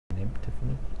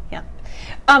Yeah.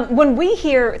 When we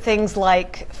hear things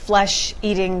like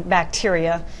flesh-eating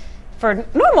bacteria, for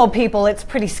normal people, it's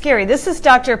pretty scary. This is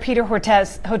Dr. Peter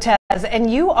Hotez,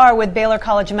 and you are with Baylor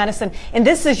College of Medicine, and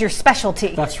this is your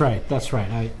specialty. That's right. That's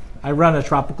right. I run a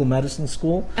tropical medicine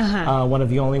school, one of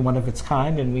the only one of its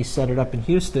kind, and we set it up in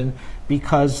Houston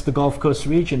because the Gulf Coast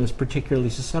region is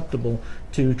particularly susceptible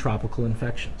to tropical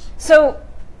infections. So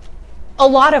a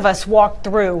lot of us walked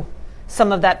through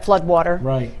some of that flood water,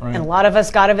 right. And a lot of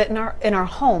us got of it in our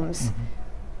homes.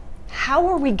 How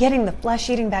are we getting the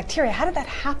flesh-eating bacteria? How did that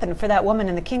happen for that woman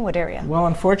in the Kingwood area? Well,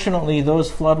 unfortunately, those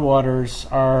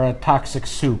floodwaters are a toxic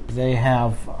soup. They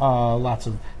have lots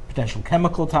of potential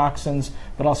chemical toxins,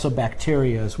 but also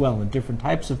bacteria as well, and different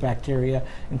types of bacteria,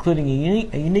 including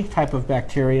a unique type of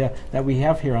bacteria that we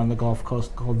have here on the Gulf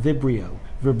Coast called Vibrio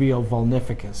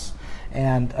vulnificus.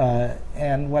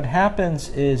 And what happens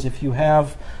is if you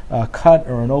have a cut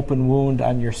or an open wound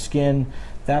on your skin,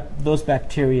 those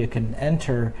bacteria can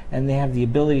enter, and they have the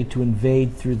ability to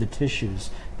invade through the tissues.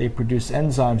 They produce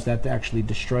enzymes that actually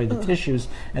destroy the tissues,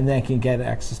 and then can get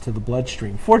access to the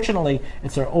bloodstream. Fortunately,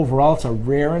 overall it's a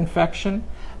rare infection,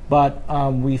 but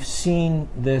we've seen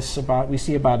this we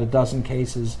see about a dozen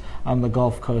cases on the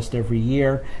Gulf Coast every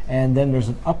year, and then there's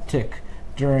an uptick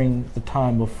during the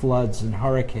time of floods and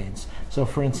hurricanes. So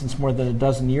for instance, more than a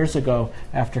dozen years ago,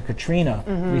 after Katrina,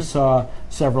 we saw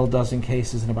several dozen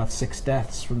cases and about 6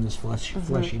 deaths from this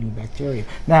flesh-eating bacteria.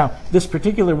 Now, this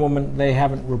particular woman, they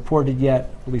haven't reported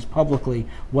yet, at least publicly,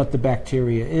 what the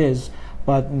bacteria is,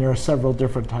 but there are several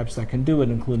different types that can do it,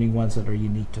 including ones that are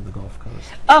unique to the Gulf Coast.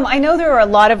 I know there are a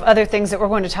lot of other things that we're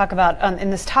going to talk about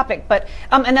in this topic, but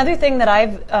another thing that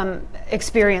I've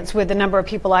experienced with the number of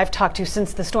people I've talked to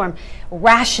since the storm,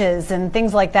 rashes and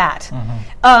things like that.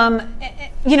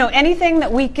 You know, anything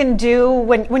that we can do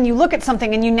when you look at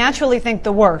something and you naturally think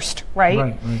the worst,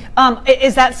 right?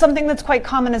 Is that something that's quite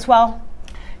common as well?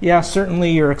 Yeah,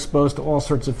 certainly you're exposed to all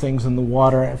sorts of things in the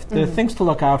water. The things to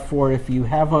look out for if you've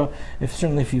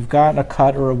gotten a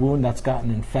cut or a wound that's gotten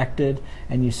infected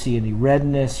and you see any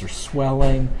redness or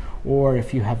swelling, or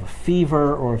if you have a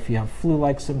fever or if you have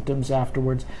flu-like symptoms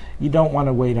afterwards, you don't want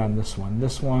to wait on this one.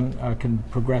 This one can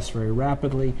progress very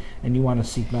rapidly, and you want to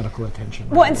seek medical attention.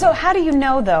 Well, and so how do you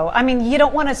know, though? I mean, you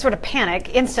don't want to sort of panic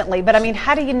instantly, but I mean,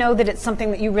 how do you know that it's something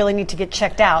that you really need to get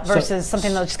checked out versus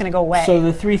something that's just going to go away? So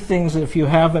the 3 things, if you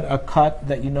have a cut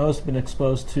that you know has been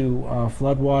exposed to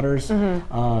floodwaters,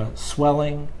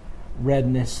 swelling,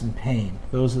 redness, and pain.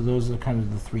 Those are kind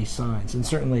of the 3 signs. And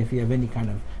certainly if you have any kind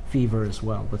of fever as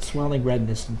well, but swelling,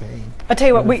 redness, and pain. I'll tell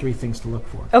you what, 3 things to look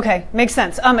for. Okay, makes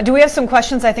sense. Do we have some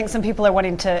questions? I think some people are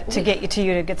wanting to get to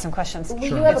you to get some questions. We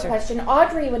do have a question.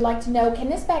 Audrey would like to know, can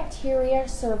this bacteria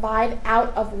survive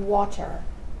out of water?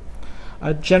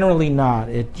 Generally not.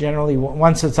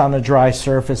 Once it's on a dry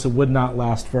surface, it would not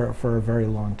last for a very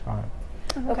long time.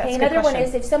 Okay, another one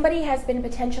is, if somebody has been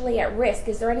potentially at risk,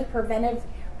 is there any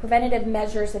preventative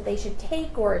measures that they should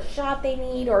take, or a shot they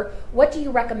need, or what do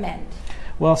you recommend?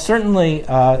 Well, certainly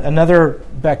another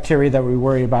bacteria that we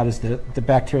worry about is the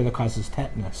bacteria that causes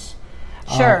tetanus.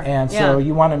 So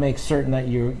you want to make certain that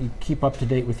you keep up to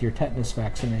date with your tetanus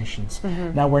vaccinations.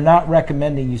 Now, we're not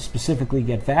recommending you specifically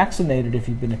get vaccinated if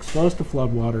you've been exposed to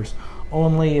floodwaters,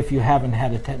 only if you haven't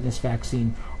had a tetanus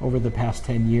vaccine over the past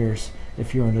 10 years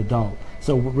if you're an adult.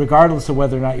 So regardless of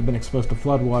whether or not you've been exposed to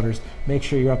floodwaters, make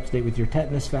sure you're up to date with your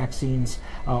tetanus vaccines,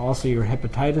 also your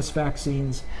hepatitis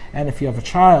vaccines, and if you have a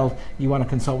child, you want to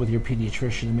consult with your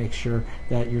pediatrician to make sure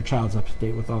that your child's up to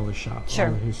date with all the shots,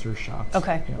 all the shots.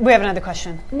 Okay. Yeah. We have another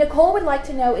question. Nicole would like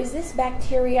to know, is this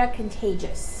bacteria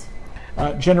contagious?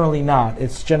 Generally not.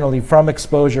 It's generally from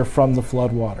exposure from the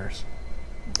floodwaters.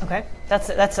 Okay,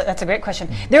 that's a great question.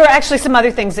 There are actually some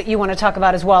other things that you want to talk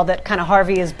about as well that kind of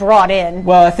Harvey has brought in.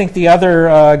 Well, I think the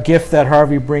other gift that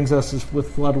Harvey brings us is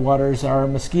with floodwaters are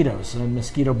mosquitoes and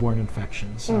mosquito-borne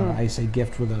infections. I say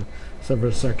gift with a sort of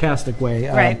a sarcastic way.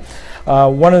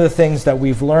 One of the things that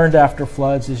we've learned after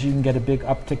floods is you can get a big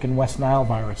uptick in West Nile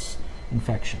virus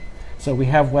infection. So we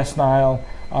have West Nile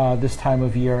this time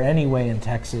of year anyway in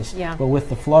Texas, but with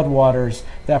the floodwaters,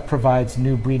 that provides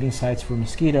new breeding sites for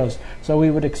mosquitoes. So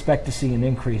we would expect to see an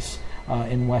increase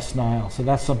in West Nile. So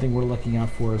that's something we're looking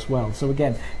out for as well. So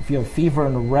again, if you have fever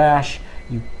and a rash,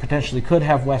 you potentially could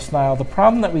have West Nile. The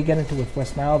problem that we get into with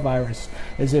West Nile virus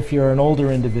is if you're an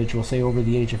older individual, say over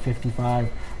the age of 55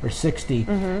 or 60,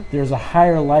 there's a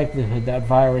higher likelihood that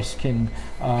virus can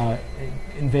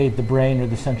invade the brain or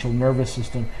the central nervous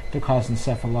system to cause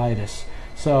encephalitis.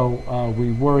 So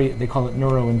we worry, they call it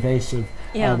neuroinvasive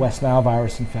West Nile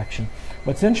virus infection.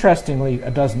 What's interestingly,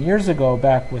 a dozen years ago,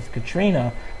 back with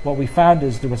Katrina, what we found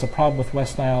is there was a problem with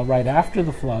West Nile right after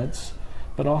the floods,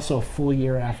 but also a full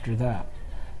year after that.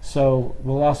 So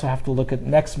we'll also have to look at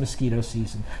next mosquito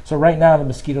season. So right now the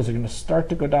mosquitoes are going to start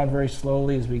to go down very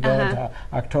slowly as we go into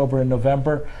October and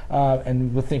November,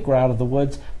 and we'll think we're out of the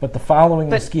woods. But the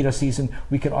following mosquito season,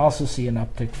 we can also see an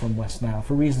uptick from West Nile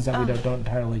for reasons that we don't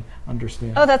entirely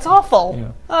understand. Oh, that's awful.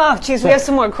 Yeah. Oh, geez, we have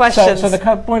some more questions. So the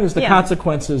point is the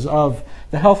consequences of,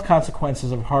 the health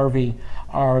consequences of Harvey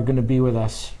are going to be with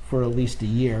us for at least a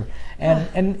year.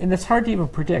 And it's hard to even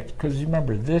predict, because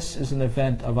remember, this is an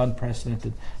event of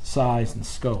unprecedented size and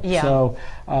scope. Yeah. So,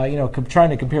 trying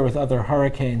to compare with other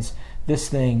hurricanes, this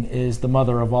thing is the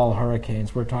mother of all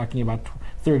hurricanes. We're talking about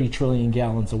 30 trillion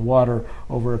gallons of water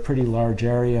over a pretty large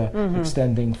area,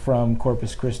 extending from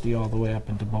Corpus Christi all the way up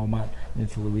into Beaumont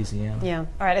into Louisiana. Yeah.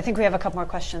 All right, I think we have a couple more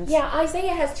questions. Yeah,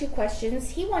 Isaiah has 2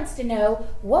 questions. He wants to know,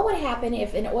 what would happen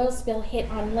if an oil spill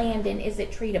hit on land, and is it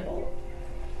treatable?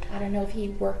 I don't know if he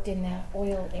worked in the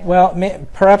oil area. Well,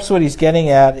 perhaps what he's getting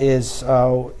at is,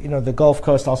 the Gulf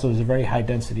Coast also has a very high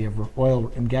density of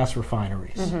oil and gas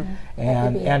refineries,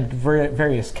 and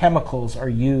various chemicals are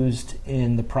used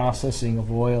in the processing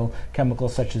of oil,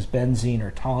 chemicals such as benzene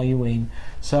or toluene.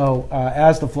 So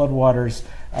as the floodwaters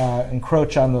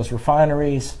encroach on those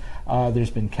refineries, there's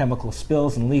been chemical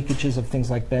spills and leakages of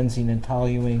things like benzene and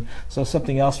toluene. So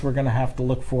something else we're going to have to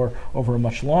look for over a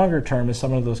much longer term is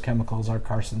some of those chemicals are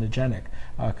carcinogenic,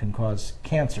 can cause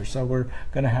cancer. So we're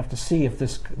going to have to see if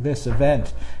this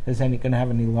event is going to have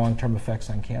any long-term effects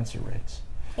on cancer rates.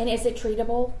 And is it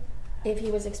treatable if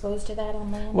he was exposed to that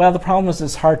on land? Well, the problem is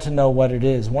it's hard to know what it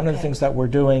is. One of the things that we're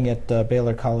doing at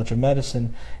Baylor College of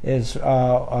Medicine is we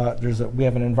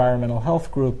have an environmental health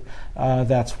group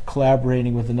that's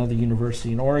collaborating with another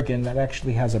university in Oregon that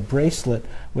actually has a bracelet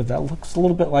that looks a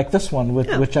little bit like this one,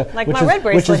 which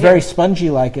is very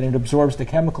spongy-like, and it absorbs the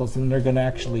chemicals, and they're going to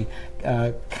actually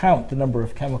count the number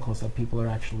of chemicals that people are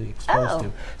actually exposed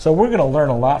to. So we're going to learn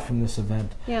a lot from this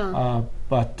event. Yeah.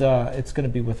 But it's going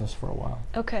to be with us for a while.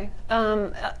 Okay.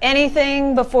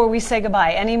 Anything before we say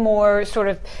goodbye? Any more sort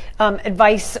of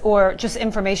advice or just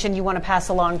information you want to pass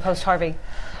along post-Harvey?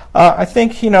 I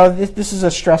think this is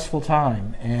a stressful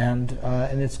time, and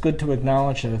it's good to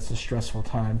acknowledge that it's a stressful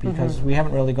time, because we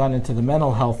haven't really gone into the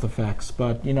mental health effects.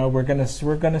 But we're going to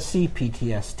see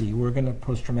PTSD. We're going to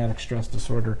post-traumatic stress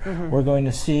disorder. We're going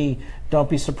to see. Don't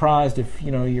be surprised if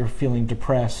you're feeling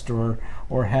depressed or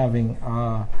having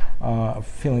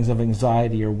feelings of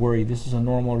anxiety or worry. This is a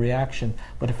normal reaction.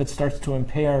 But if it starts to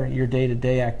impair your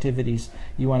day-to-day activities,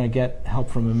 you want to get help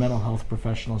from a mental health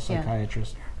professional,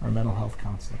 psychiatrist, or a mental health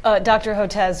counselor. Dr.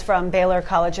 Hotez from Baylor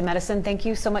College of Medicine, thank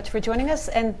you so much for joining us,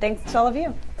 and thanks to all of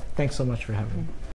you. Thanks so much for having me.